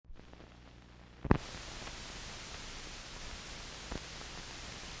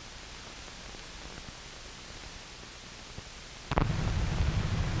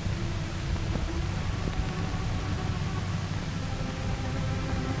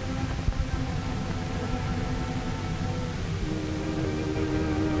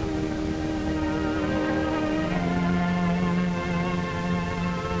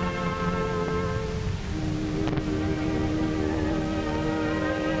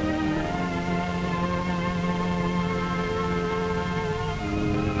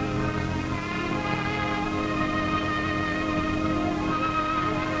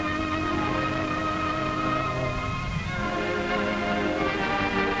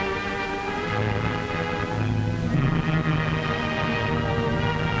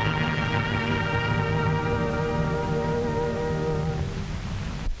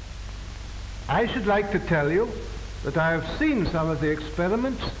I should like to tell you that I have seen some of the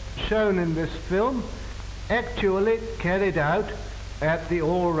experiments shown in this film actually carried out at the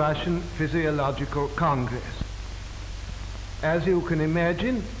All-Russian Physiological Congress. As you can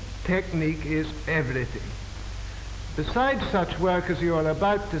imagine, technique is everything. Besides such work as you are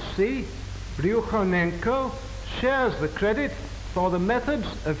about to see, Bryukhanenko shares the credit for the methods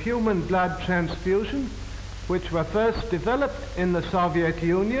of human blood transfusion which were first developed in the Soviet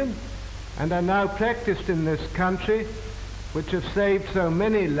Union and are now practiced in this country, which have saved so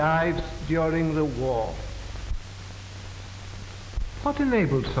many lives during the war. What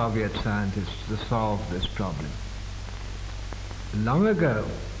enabled Soviet scientists to solve this problem? Long ago,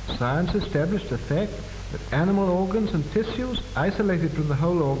 science established the fact that animal organs and tissues isolated from the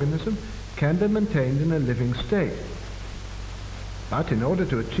whole organism can be maintained in a living state. But in order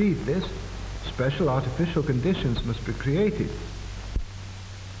to achieve this, special artificial conditions must be created.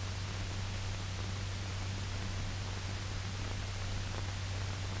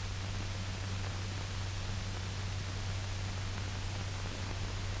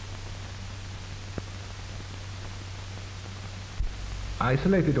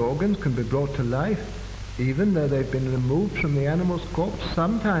 Isolated organs can be brought to life even though they've been removed from the animal's corpse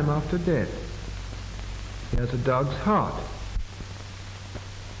some time after death. Here's a dog's heart.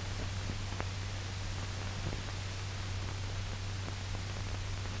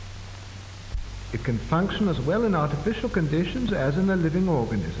 It can function as well in artificial conditions as in a living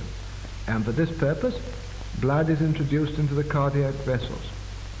organism, and for this purpose, blood is introduced into the cardiac vessels.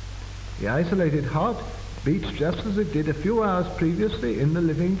 The isolated heart beats just as it did a few hours previously in the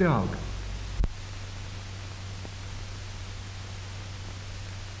living dog.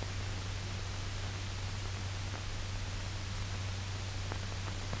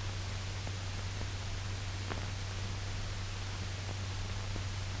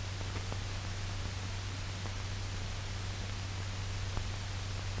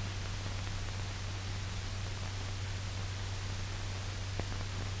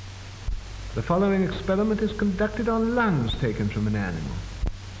 The following experiment is conducted on lungs taken from an animal.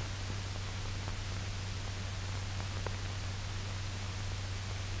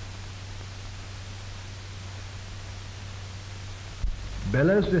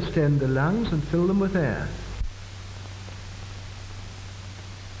 Bellows distend the lungs and fill them with air.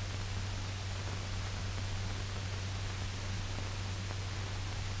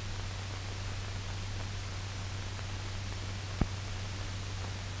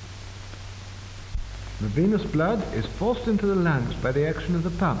 The venous blood is forced into the lungs by the action of the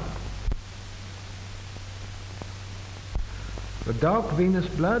pump. The dark venous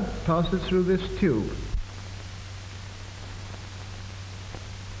blood passes through this tube.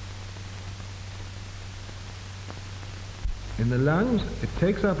 In the lungs, it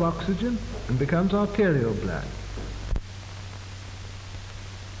takes up oxygen and becomes arterial blood.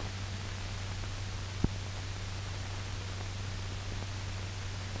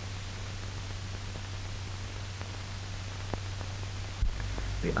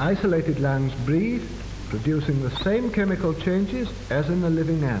 The isolated lungs breathe, producing the same chemical changes as in the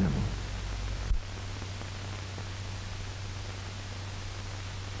living animal.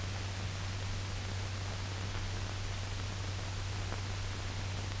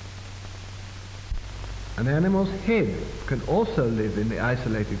 An animal's head can also live in the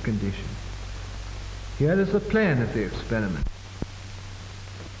isolated condition. Here is the plan of the experiment.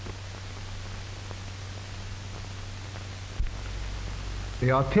 The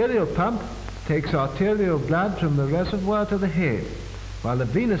arterial pump takes arterial blood from the reservoir to the head, while the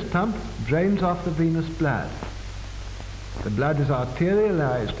venous pump drains off the venous blood. The blood is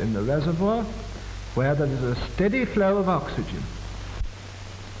arterialized in the reservoir, where there is a steady flow of oxygen.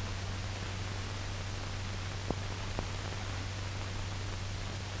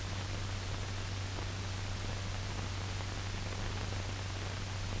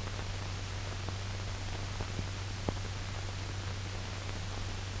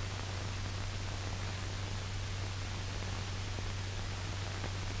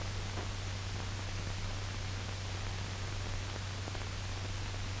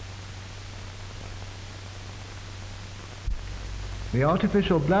 The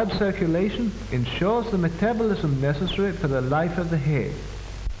artificial blood circulation ensures the metabolism necessary for the life of the head.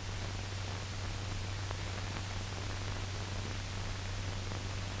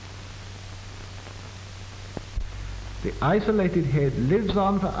 The isolated head lives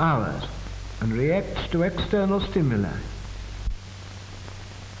on for hours and reacts to external stimuli.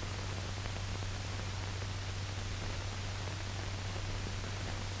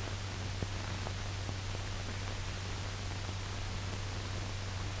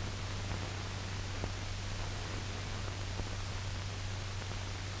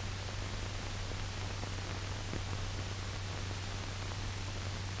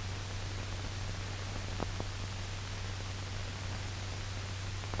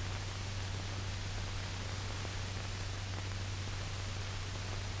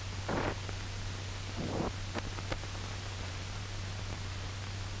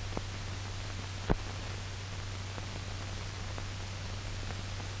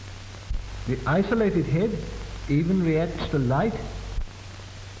 The isolated head even reacts to light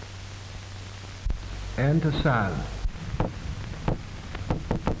and to sound.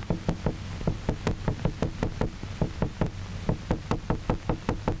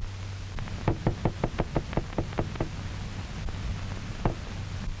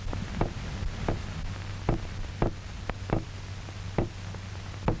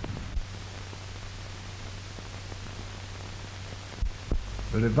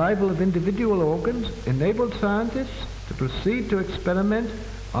 The revival of individual organs enabled scientists to proceed to experiment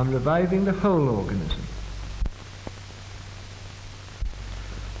on reviving the whole organism.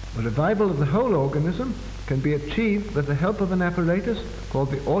 The revival of the whole organism can be achieved with the help of an apparatus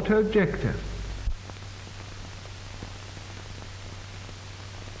called the autojector.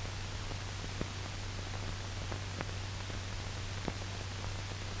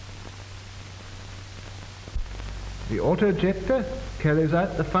 The autojector carries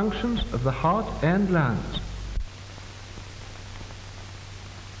out the functions of the heart and lungs.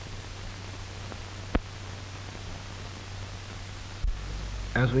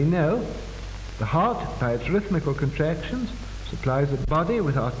 As we know, the heart, by its rhythmical contractions, supplies the body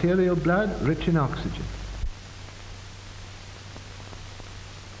with arterial blood rich in oxygen.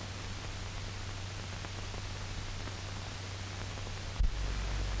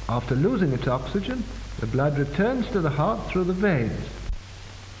 After losing its oxygen, the blood returns to the heart through the veins.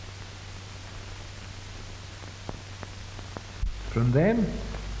 From them,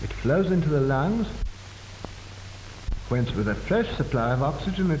 it flows into the lungs, whence with a fresh supply of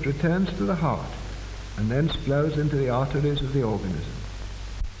oxygen it returns to the heart, and thence flows into the arteries of the organism.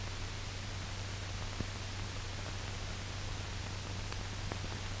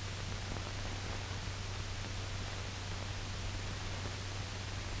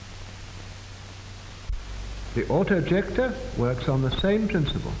 The autojector works on the same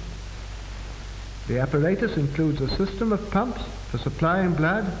principle. The apparatus includes a system of pumps for supplying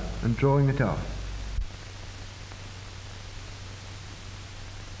blood and drawing it off.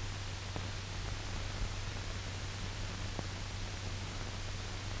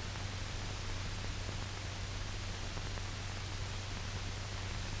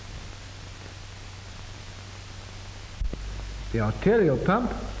 The arterial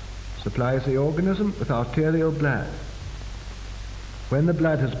pump supplies the organism with arterial blood. When the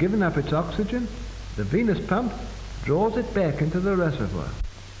blood has given up its oxygen, the venous pump draws it back into the reservoir.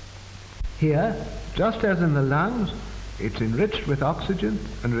 Here, just as in the lungs, it's enriched with oxygen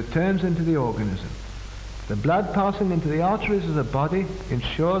and returns into the organism. The blood passing into the arteries of the body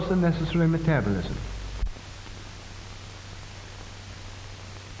ensures the necessary metabolism.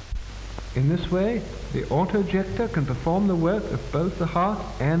 In this way, the autojector can perform the work of both the heart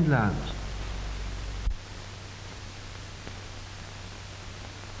and lungs.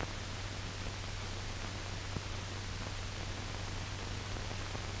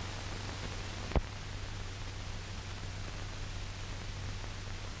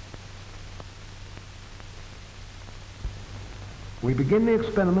 We begin the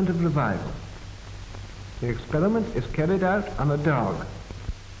experiment of revival. The experiment is carried out on a dog.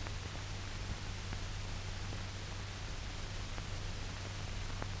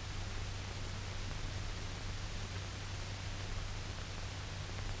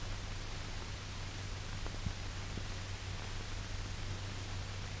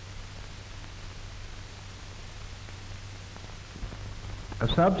 A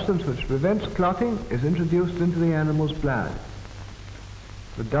substance which prevents clotting is introduced into the animal's blood.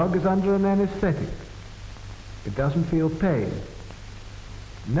 The dog is under an anesthetic. It doesn't feel pain.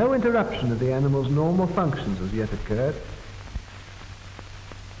 No interruption of the animal's normal functions has yet occurred.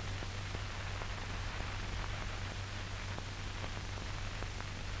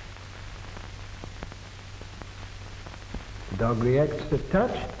 The dog reacts to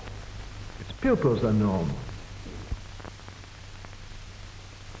touch. Its pupils are normal.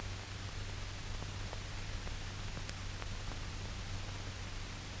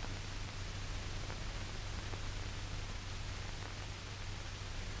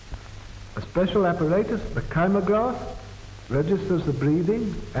 A special apparatus, the chymograph, registers the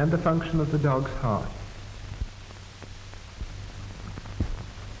breathing and the function of the dog's heart.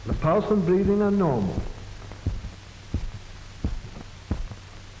 The pulse and breathing are normal.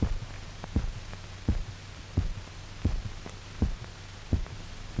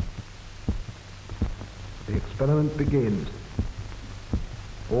 The experiment begins.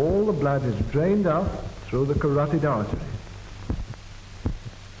 All the blood is drained off through the carotid artery.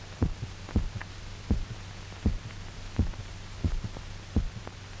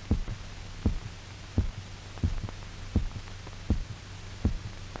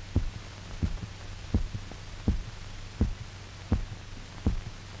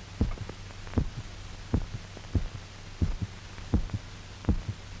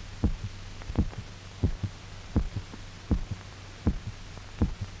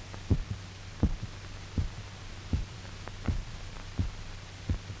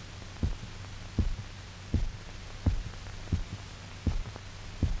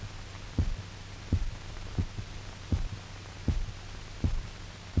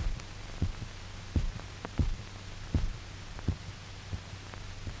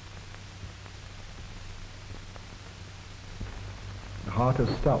 heart has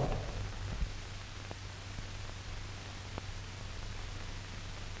stopped.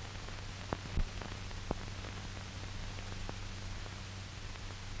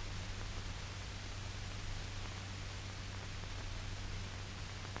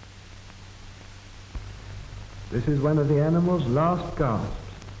 This is one of the animal's last gasps.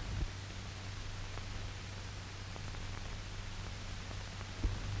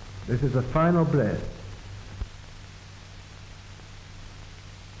 This is a final breath.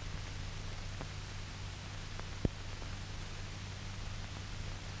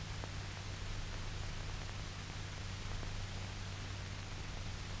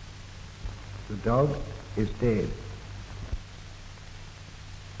 The dog is dead.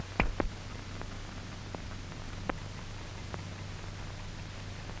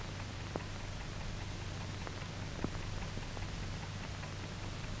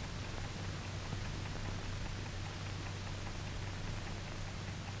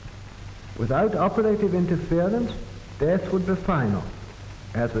 Without operative interference, death would be final,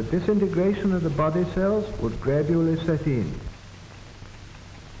 as the disintegration of the body cells would gradually set in.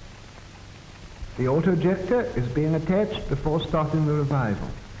 The autojector is being attached before starting the revival.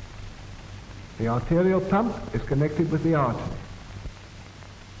 The arterial pump is connected with the artery.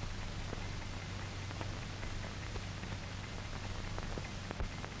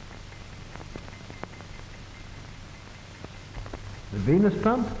 The venous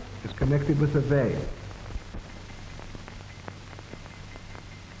pump is connected with the vein.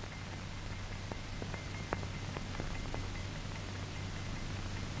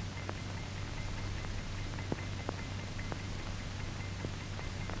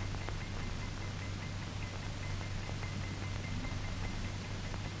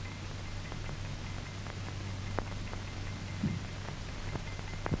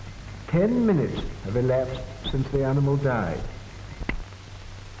 Ten minutes have elapsed since the animal died.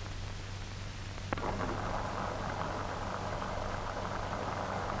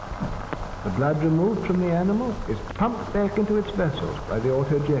 The blood removed from the animal is pumped back into its vessels by the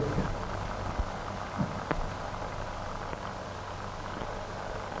autojector.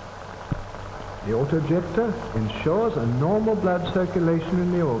 The autojector ensures a normal blood circulation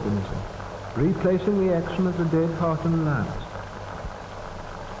in the organism, replacing the action of the dead heart and lungs.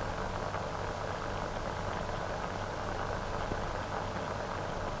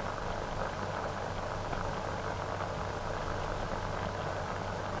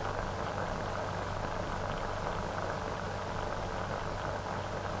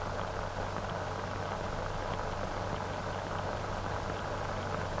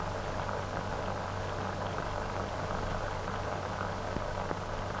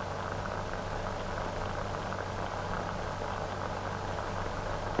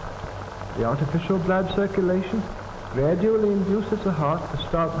 The artificial blood circulation gradually induces the heart to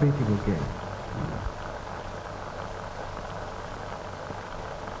start beating again.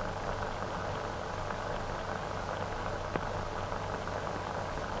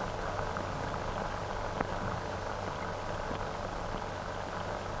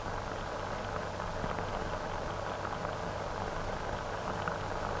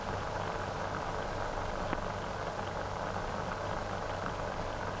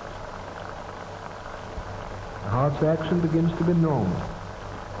 The heart's action begins to be normal.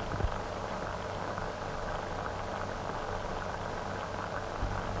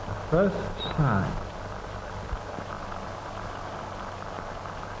 First sign.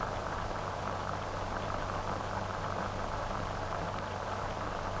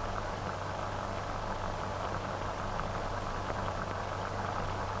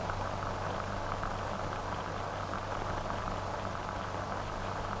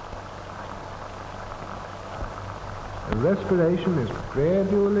 The respiration is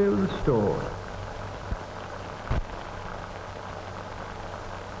gradually restored.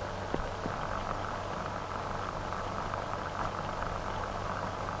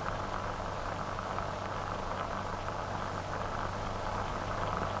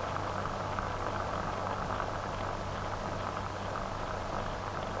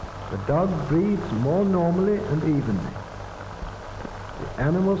 The dog breathes more normally and evenly. The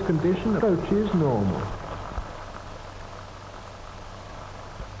animal's condition approaches normal.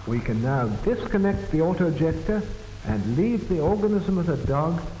 We can now disconnect the autojector and leave the organism of the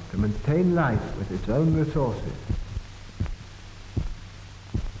dog to maintain life with its own resources.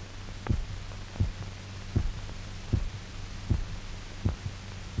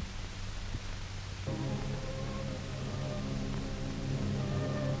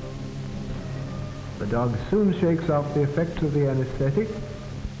 The dog soon shakes off the effects of the anesthetic.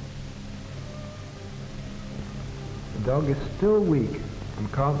 The dog is still weak,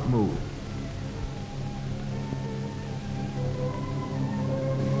 and can't move.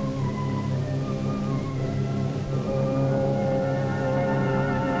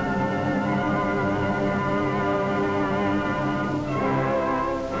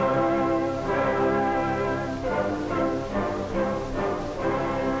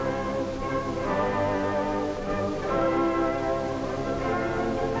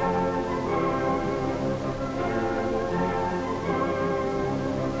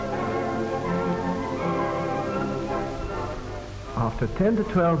 After 10 to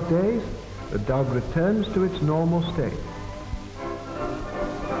 12 days, the dog returns to its normal state.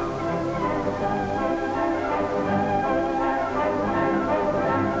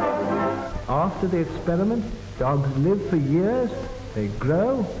 After the experiment, dogs live for years, they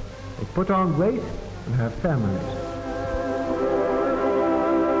grow, they put on weight, and have families.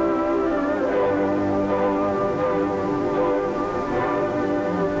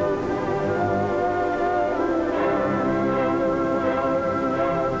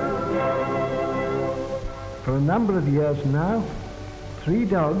 For a number of years now, 3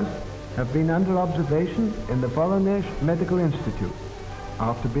 dogs have been under observation in the Voronezh Medical Institute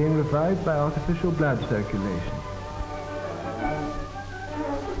after being revived by artificial blood circulation.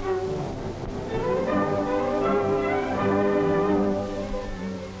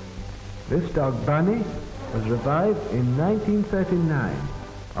 This dog, Bunny, was revived in 1939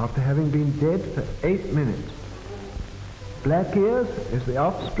 after having been dead for 8 minutes. Black Ears is the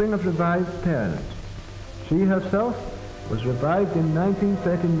offspring of revived parents. She herself was revived in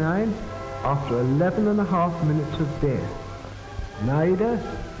 1939 after 11.5 minutes of death. Naida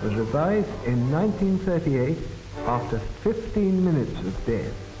was revived in 1938 after 15 minutes of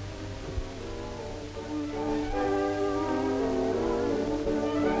death.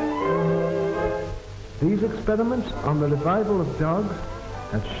 These experiments on the revival of dogs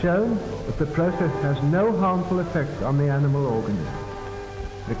have shown that the process has no harmful effect on the animal organism.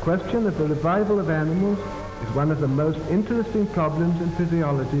 The question of the revival of animals is one of the most interesting problems in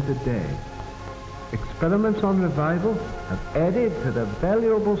physiology today. Experiments on revival have added to the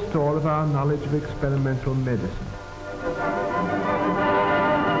valuable store of our knowledge of experimental medicine.